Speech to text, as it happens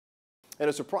And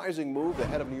a surprising move, the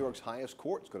head of New York's highest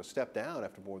court is going to step down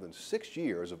after more than 6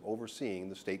 years of overseeing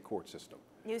the state court system.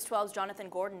 News 12's Jonathan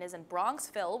Gordon is in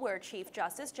Bronxville, where Chief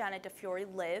Justice Janet DiFiore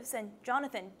lives. And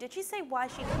Jonathan, did she say why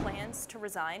she plans to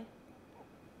resign?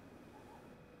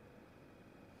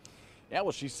 Yeah,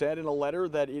 well, she said in a letter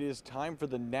that it is time for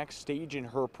the next stage in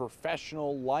her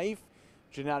professional life.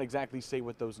 She did not exactly say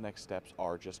what those next steps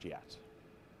are just yet.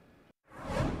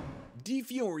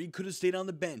 DiFiore could have stayed on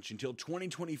the bench until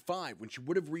 2025, when she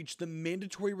would have reached the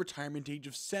mandatory retirement age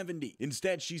of 70.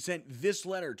 Instead, she sent this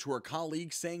letter to her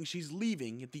colleagues saying she's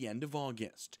leaving at the end of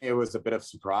August. It was a bit of a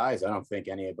surprise. I don't think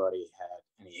anybody had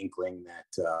any inkling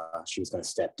that she was going to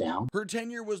step down. Her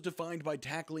tenure was defined by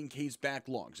tackling case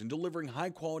backlogs and delivering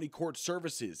high-quality court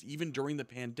services, even during the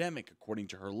pandemic, according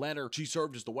to her letter. She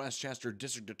served as the Westchester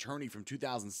District Attorney from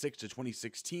 2006 to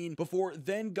 2016, before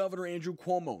then-Governor Andrew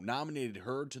Cuomo nominated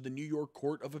her to the New York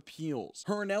Court of Appeals.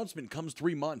 Her announcement comes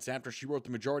 3 months after she wrote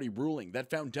the majority ruling that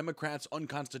found Democrats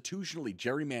unconstitutionally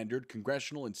gerrymandered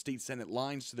congressional and state Senate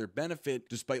lines to their benefit.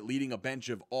 Despite leading a bench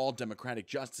of all Democratic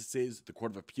justices, the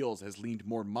Court of Appeals has leaned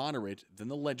more moderate than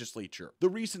the legislature. The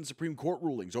recent Supreme Court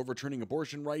rulings overturning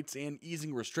abortion rights and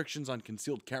easing restrictions on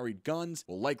concealed carried guns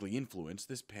will likely influence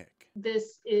this pick.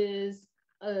 This is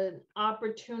an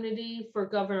opportunity for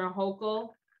Governor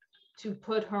Hochul to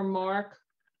put her mark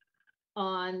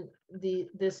on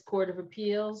this Court of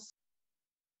Appeals.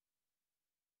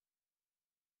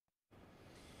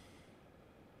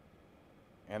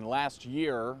 And last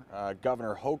year,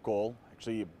 Governor Hochul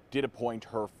actually did appoint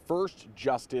her first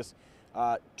justice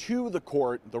to the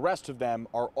court. The rest of them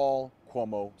are all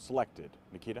Cuomo selected.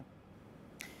 Nikita?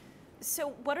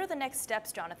 So what are the next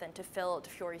steps, Jonathan, to fill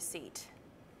DiFiore's seat?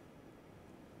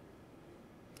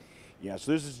 Yeah,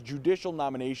 so this is a judicial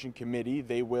nomination committee.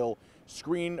 They will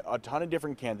screen a ton of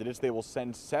different candidates. They will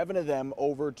send 7 of them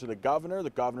over to the governor. The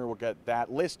governor will get that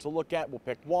list to look at. We'll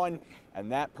pick one, and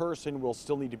that person will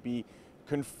still need to be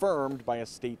confirmed by a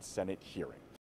state Senate hearing.